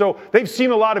had. So they've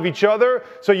seen a lot of each other,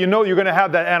 so you know you're going to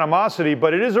have that animosity.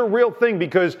 But it is a real thing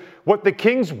because what the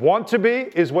Kings want to be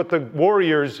is what the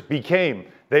Warriors became.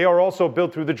 They are also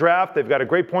built through the draft. They've got a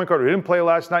great point guard who didn't play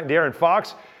last night, De'Aaron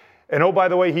Fox. And oh, by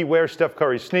the way, he wears Steph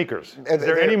Curry's sneakers. Is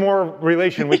there any more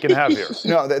relation we can have here?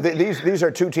 No, these are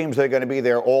two teams that are going to be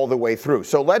there all the way through.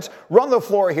 So let's run the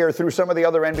floor here through some of the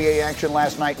other NBA action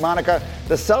last night. Monica,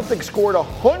 the Celtics scored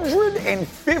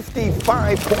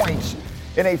 155 points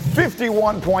in a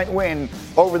 51-point win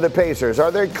over the Pacers.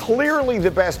 Are they clearly the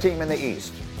best team in the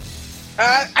East?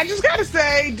 I just got to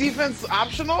say, defense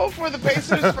optional for the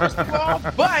Pacers, first of all.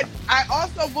 But I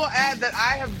also will add that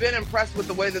I have been impressed with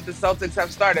the way that the Celtics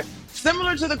have started.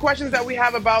 Similar to the questions that we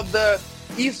have about the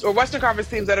East or Western Conference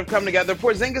teams that have come together,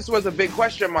 Porzingis was a big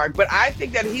question mark. But I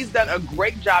think that he's done a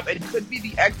great job and could be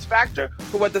the X factor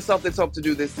for what the Celtics hope to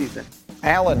do this season.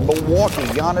 Allen, Milwaukee,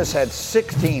 Giannis had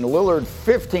 16, Lillard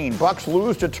 15. Bucks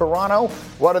lose to Toronto.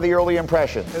 What are the early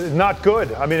impressions? Not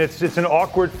good. I mean, it's an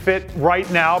awkward fit right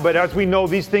now, but as we know,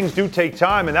 these things do take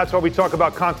time, and that's why we talk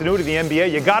about continuity in the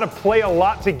NBA. You got to play a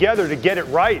lot together to get it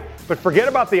right. But forget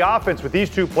about the offense with these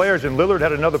two players, and Lillard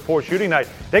had another poor shooting night.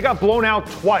 They got blown out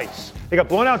twice. They got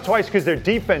blown out twice because their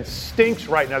defense stinks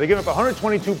right now. They're giving up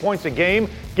 122 points a game,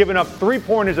 giving up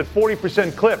three-pointers at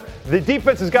 40% clip. The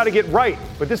defense has got to get right,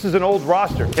 but this is an old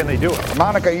roster. Can they do it?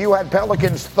 Monica, you had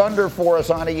Pelicans Thunder for us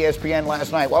on ESPN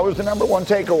last night. What was the number one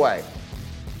takeaway?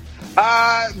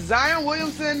 Zion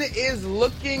Williamson is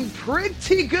looking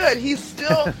pretty good. He's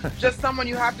still just someone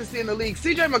you have to see in the league.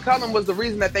 CJ McCollum was the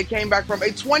reason that they came back from a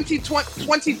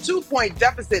 22-point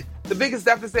deficit, the biggest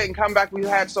deficit and comeback we've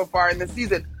had so far in the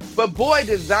season. But boy,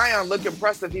 did Zion look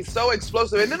impressive. He's so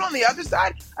explosive. And then on the other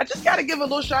side, I just got to give a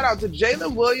little shout out to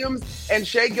Jalen Williams and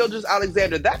Shai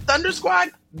Gilgeous-Alexander. That Thunder squad,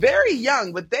 very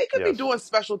young, but they could be doing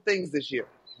special things this year.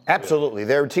 Absolutely.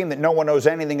 They're a team that no one knows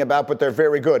anything about, but they're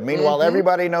very good. Meanwhile,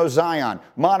 everybody knows Zion.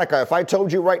 Monica, if I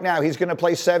told you right now he's going to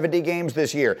play 70 games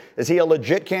this year, is he a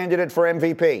legit candidate for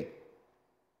MVP?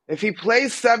 If he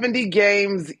plays 70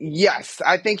 games, yes,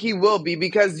 I think he will be,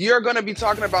 because you're going to be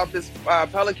talking about this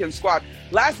Pelican squad.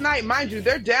 Last night, mind you,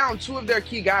 they're down 2 of their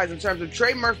key guys in terms of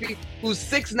Trey Murphy, who's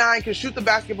 6'9", can shoot the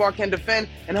basketball, can defend,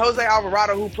 and Jose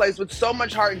Alvarado, who plays with so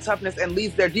much heart and toughness and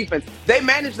leads their defense. They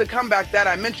managed the comeback that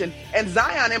I mentioned, and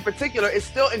Zion in particular is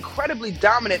still incredibly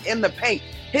dominant in the paint.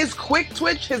 His quick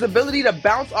twitch, his ability to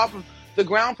bounce off of the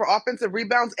ground for offensive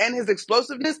rebounds, and his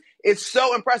explosiveness is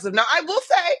so impressive. Now, I will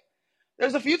say,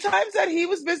 there's a few times that he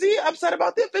was busy, upset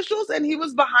about the officials, and he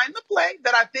was behind the play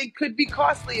that I think could be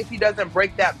costly if he doesn't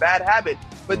break that bad habit.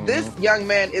 But this young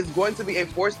man is going to be a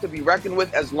force to be reckoned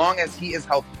with as long as he is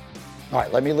healthy. All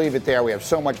right, let me leave it there. We have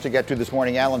so much to get to this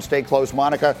morning. Alan, stay close.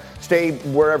 Monica, stay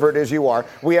wherever it is you are.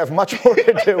 We have much more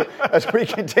to do as we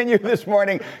continue this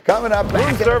morning. Coming up,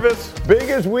 room service.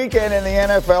 Biggest weekend in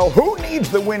the NFL. Who needs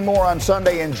the win more on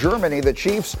Sunday in Germany, the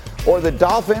Chiefs or the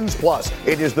Dolphins? Plus,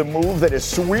 it is the move that is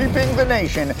sweeping the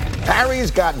nation.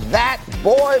 Harry's got that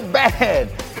boy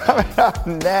bad. Coming up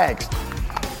next.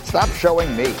 Stop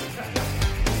showing me.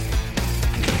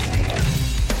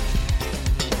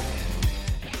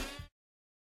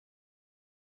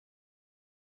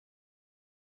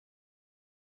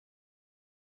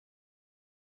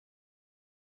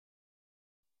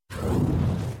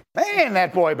 Man,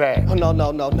 that boy bad. Oh, no.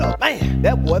 Man,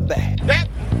 that boy bad. That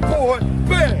boy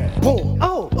bad. Boom.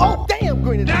 Oh, damn,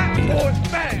 Greeny. That boy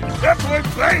bad. That boy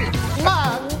bad.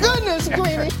 My goodness,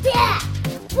 Greeny. That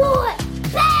boy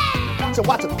bad. So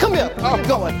watch him. Come here. I'm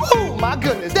going. Oh, my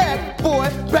goodness. That boy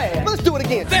bad. Let's do it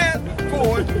again. That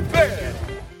boy bad.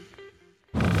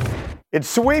 It's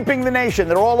sweeping the nation.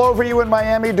 They're all over you in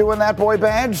Miami doing that boy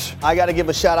badge. I got to give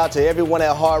a shout out to everyone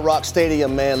at Hard Rock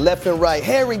Stadium, man. Left and right.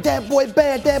 Harry, that boy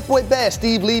bad, that boy bad.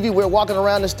 Steve Levy, we're walking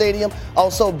around the stadium.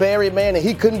 Also Barry, man, and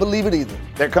he couldn't believe it either.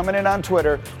 They're coming in on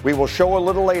Twitter. We will show a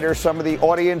little later some of the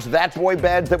audience that boy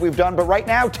badge that we've done. But right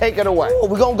now, take it away.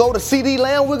 We're going to go to CD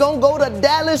Lamb. We're going to go to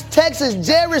Dallas, Texas,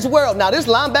 Jerry's World. Now, this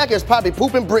linebacker is probably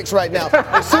pooping bricks right now.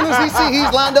 As soon as he see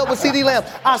he's lined up with CD Lamb.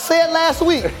 I said last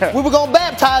week we were going to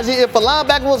baptize you if a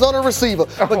linebacker was on a receiver.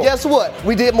 But guess what?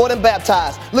 We did more than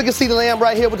baptize. Look at CD Lamb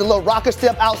right here with the little rocket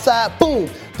step outside. Boom.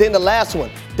 Then the last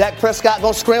one. Dak Prescott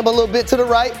going to scramble a little bit to the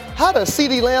right. How does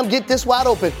CD Lamb get this wide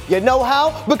open? You know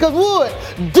how? Because what?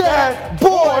 That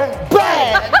boy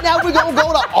bad. Now we're we're going to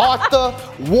go to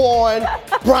Arthur Warren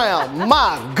Brown.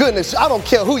 My goodness, I don't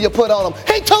care who you put on him.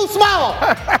 He too small.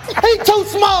 He too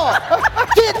small.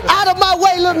 Get out of my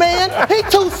way, little man. He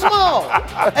too small.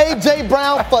 A.J.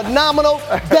 Brown, phenomenal.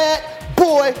 That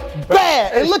boy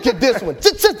bad. And look at this one.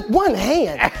 Just one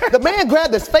hand. The man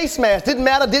grabbed his face mask. Didn't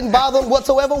matter. Didn't bother him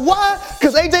whatsoever. Why?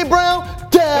 Because A.J. Brown,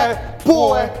 that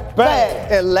boy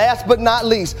bad. And last but not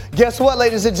least, guess what,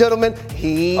 ladies and gentlemen?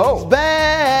 He's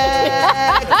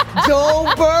back.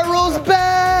 Joe Burrow's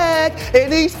back.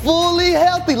 And he's fully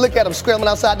healthy. Look at him scrambling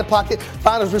outside the pocket.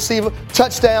 Find his receiver.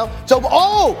 Touchdown.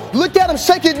 Look at him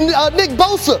shaking Nick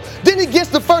Bosa. Then he gets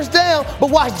the first down.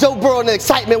 But watch Joe Burrow and the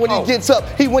excitement when he gets up.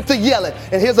 He went to yelling.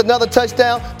 And here's another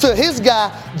touchdown to his guy,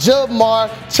 Jamar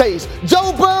Chase.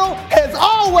 Joe Burrow has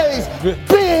always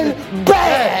been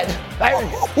bad.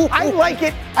 I like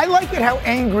it. I like it how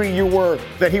angry you were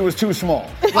that he was too small.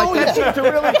 Like that seemed to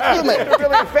really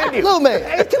offend you. Little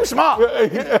man. He's too small.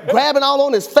 Grabbing all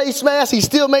on his face mask. He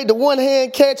still made the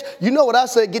one-hand catch. You know what I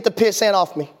said? Get the piss sand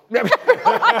off me. Get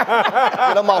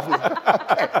him off me.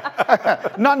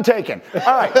 Okay. None taken. All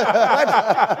right.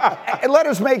 Let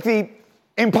us make the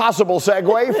impossible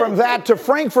segue from that to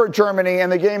Frankfurt, Germany, and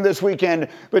the game this weekend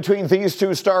between these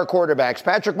two star quarterbacks.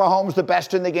 Patrick Mahomes, the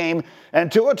best in the game,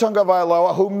 and Tua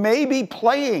Tagovailoa, who may be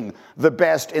playing the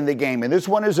best in the game. And this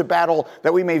one is a battle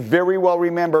that we may very well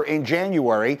remember in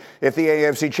January if the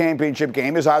AFC Championship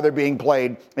game is either being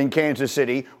played in Kansas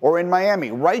City or in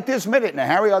Miami. Right this minute, now,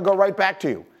 Harry, I'll go right back to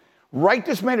you. Right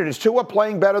this minute, is Tua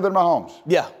playing better than Mahomes?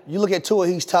 Yeah, you look at Tua,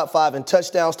 he's top 5 in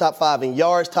touchdowns, top 5 in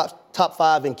yards, top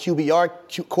 5 in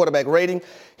QBR, quarterback rating.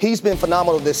 He's been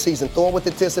phenomenal this season, throwing with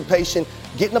anticipation,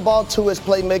 getting the ball to his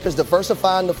playmakers,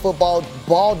 diversifying the football,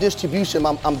 ball distribution.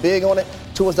 I'm big on it.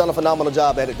 Tua's done a phenomenal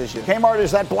job at it this year. Kmart,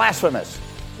 is that blasphemous?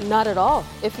 Not at all.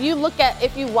 If you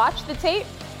watch the tape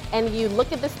and you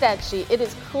look at the stat sheet, it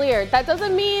is clear. That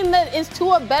doesn't mean that is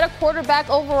Tua a better quarterback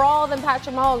overall than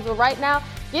Patrick Mahomes. But right now,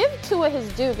 give Tua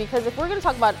his due, because if we're going to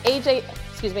talk about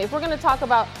if we're going to talk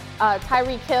about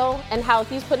Tyreek Hill and how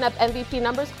he's putting up MVP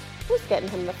numbers, who's getting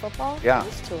him the football? Yeah.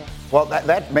 It's Tua. Well,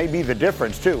 that may be the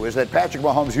difference, too, is that Patrick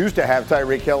Mahomes used to have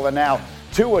Tyreek Hill and now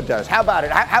Tua does. How about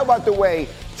it? How about the way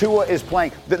Tua is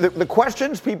playing? The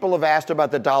questions people have asked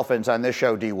about the Dolphins on this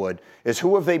show, D. Wood, is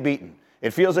who have they beaten?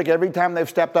 It feels like every time they've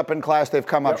stepped up in class, they've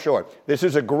come up short. This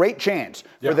is a great chance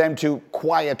for them to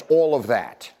quiet all of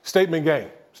that. Statement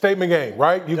game,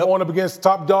 right? You're going up against the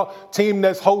top dog team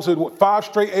that's hosted 5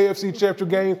 straight AFC Championship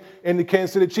games in the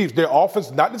Kansas City Chiefs. Their offense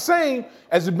is not the same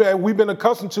as we've been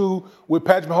accustomed to with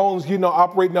Patrick Mahomes,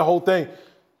 operating the whole thing.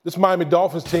 This Miami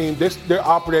Dolphins team, they're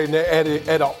operating at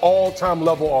an all-time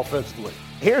level offensively.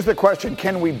 Here's the question.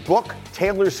 Can we book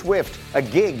Taylor Swift a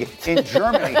gig in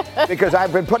Germany? Because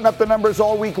I've been putting up the numbers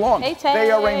all week long. Hey, they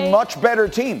are a much better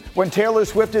team when Taylor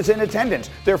Swift is in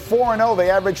attendance. They're 4-0. They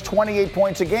average 28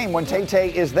 points a game when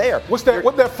Tay-Tay is there. What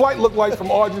that flight look like from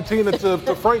Argentina to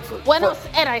Frankfurt? Buenos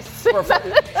Aires.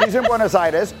 She's in Buenos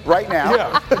Aires right now.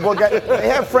 Yeah. They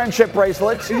have friendship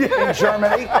bracelets in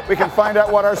Germany. We can find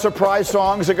out what our surprise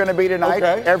songs are going to be tonight.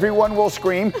 Okay. Everyone will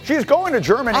scream. She's going to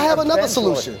Germany. I have another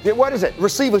solution. What is it?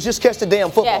 Receivers, just catch the damn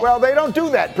football. Yeah. Well, they don't do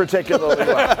that particularly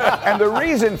well. And the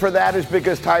reason for that is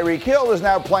because Tyreek Hill is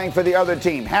now playing for the other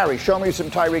team. Harry, show me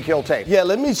some Tyreek Hill tape. Yeah,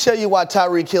 let me show you why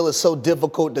Tyreek Hill is so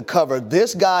difficult to cover.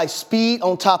 This guy, speed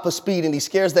on top of speed, and he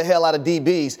scares the hell out of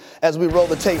DBs as we roll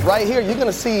the tape. Right here, you're going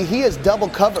to see he is double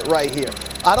covered right here.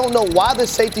 I don't know why the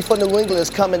safety for New England is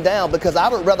coming down, because I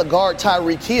would rather guard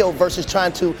Tyreek Hill versus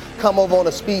trying to come over on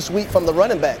a speed sweep from the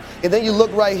running back. And then you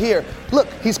look right here.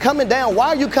 Look, he's coming down. Why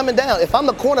are you coming down? If I'm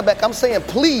the cornerback, I'm saying,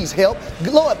 please help.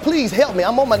 Lord, please help me.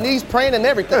 I'm on my knees praying and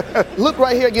everything. Look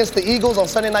right here against the Eagles on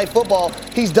Sunday Night Football.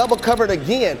 He's double covered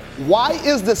again. Why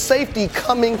is the safety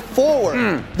coming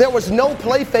forward? There was no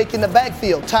play fake in the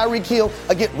backfield. Tyreek Hill,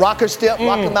 again, rocker step,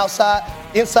 rock him outside,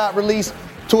 inside release.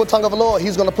 Tua Tagovailoa,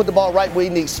 he's going to put the ball right where he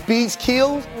needs. Speeds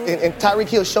kills, and Tyreek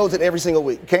Hill shows it every single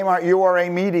week. Kmart, you are a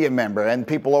media member, and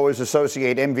people always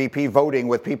associate MVP voting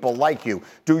with people like you.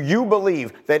 Do you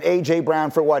believe that A.J.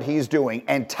 Brown, for what he's doing,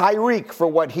 and Tyreek, for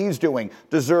what he's doing,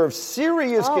 deserve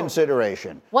serious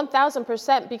consideration?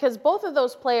 1,000%, because both of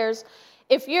those players,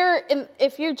 if you're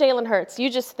Jalen Hurts, you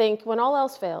just think, when all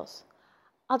else fails,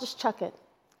 I'll just chuck it.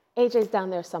 AJ's down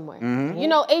there somewhere. Mm-hmm.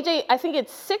 AJ, I think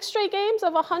it's 6 straight games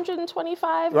of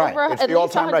 125. Right, it's the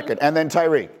all-time record. And then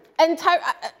Tyreek. And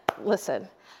listen,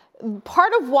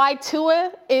 part of why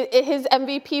Tua, his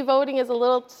MVP voting is a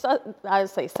little, I would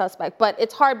say suspect, but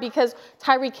it's hard because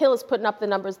Tyreek Hill is putting up the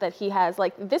numbers that he has.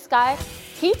 Like, this guy,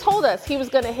 he told us he was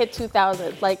going to hit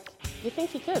 2,000. Like, you think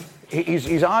he could?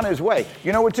 He's on his way.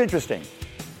 You know what's interesting?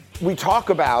 We talk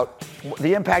about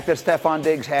the impact that Stephon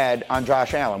Diggs had on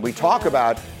Josh Allen. We talk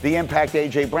about the impact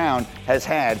A.J. Brown has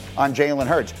had on Jalen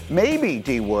Hurts. Maybe,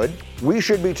 D. Wood, we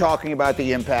should be talking about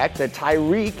the impact that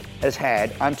Tyreek has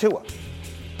had on Tua.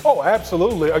 Oh,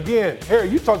 absolutely. Again, Harry,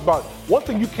 you talked about one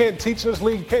thing you can't teach in this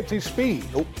league, you can't teach speed.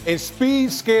 Nope. And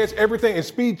speed scares everything, and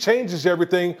speed changes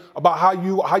everything about how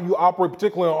you operate,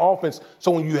 particularly on offense.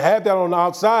 So when you have that on the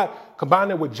outside,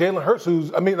 combine it with Jalen Hurts,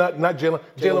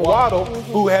 Jalen Waddle,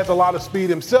 who has a lot of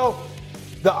speed himself,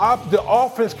 the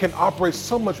offense can operate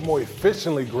so much more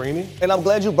efficiently, Greeny. And I'm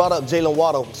glad you brought up Jalen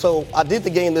Waddle. So I did the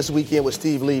game this weekend with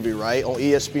Steve Levy, right, on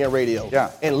ESPN Radio.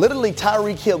 Yeah. And literally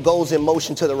Tyreek Hill goes in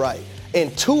motion to the right.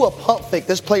 And Tua pump fake,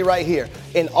 this play right here.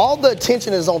 And all the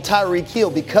attention is on Tyreek Hill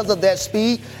because of that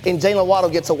speed, and Jalen Waddle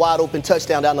gets a wide open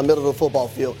touchdown down the middle of the football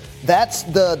field. That's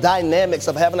the dynamics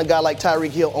of having a guy like Tyreek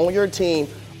Hill on your team.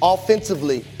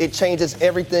 Offensively, it changes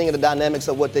everything in the dynamics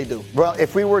of what they do. Well,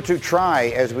 if we were to try,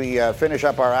 as we finish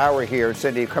up our hour here,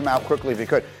 Cindy, come out quickly if you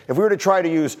could. If we were to try to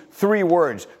use 3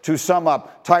 words to sum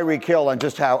up Tyreek Hill and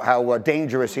just how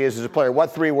dangerous he is as a player,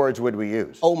 what 3 words would we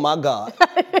use? Oh, my God.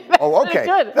 Oh, okay.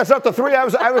 That's not the 3. I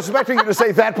was expecting you to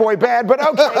say that boy bad, but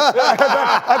okay.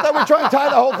 I thought we were trying to tie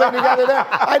the whole thing together there.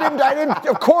 I didn't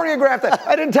choreograph that.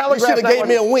 I didn't telegraph that. You should have gave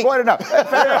me a wink. Quite enough.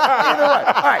 Either way.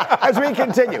 All right, as we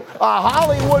continue. A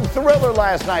Hollywood thriller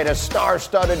last night, a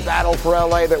star-studded battle for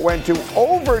LA that went to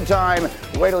overtime.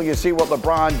 Wait till you see what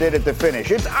LeBron did at the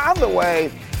finish. It's on the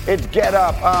way. It's Get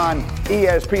Up on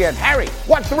ESPN. Harry,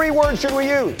 what 3 words should we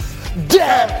use?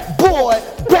 That boy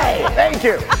bad. Thank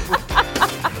you.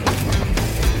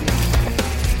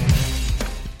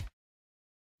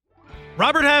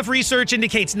 Robert Half research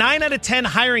indicates 9 out of 10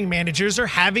 hiring managers are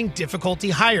having difficulty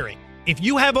hiring. If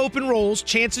you have open roles,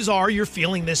 chances are you're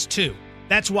feeling this too.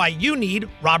 That's why you need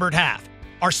Robert Half.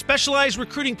 Our specialized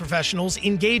recruiting professionals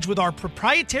engage with our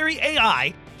proprietary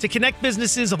AI to connect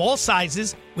businesses of all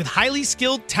sizes with highly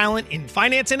skilled talent in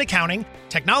finance and accounting,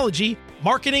 technology,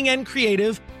 marketing and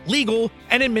creative, legal,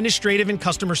 and administrative and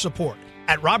customer support.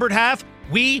 At Robert Half,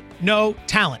 we know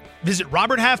talent. Visit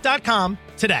roberthalf.com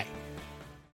today.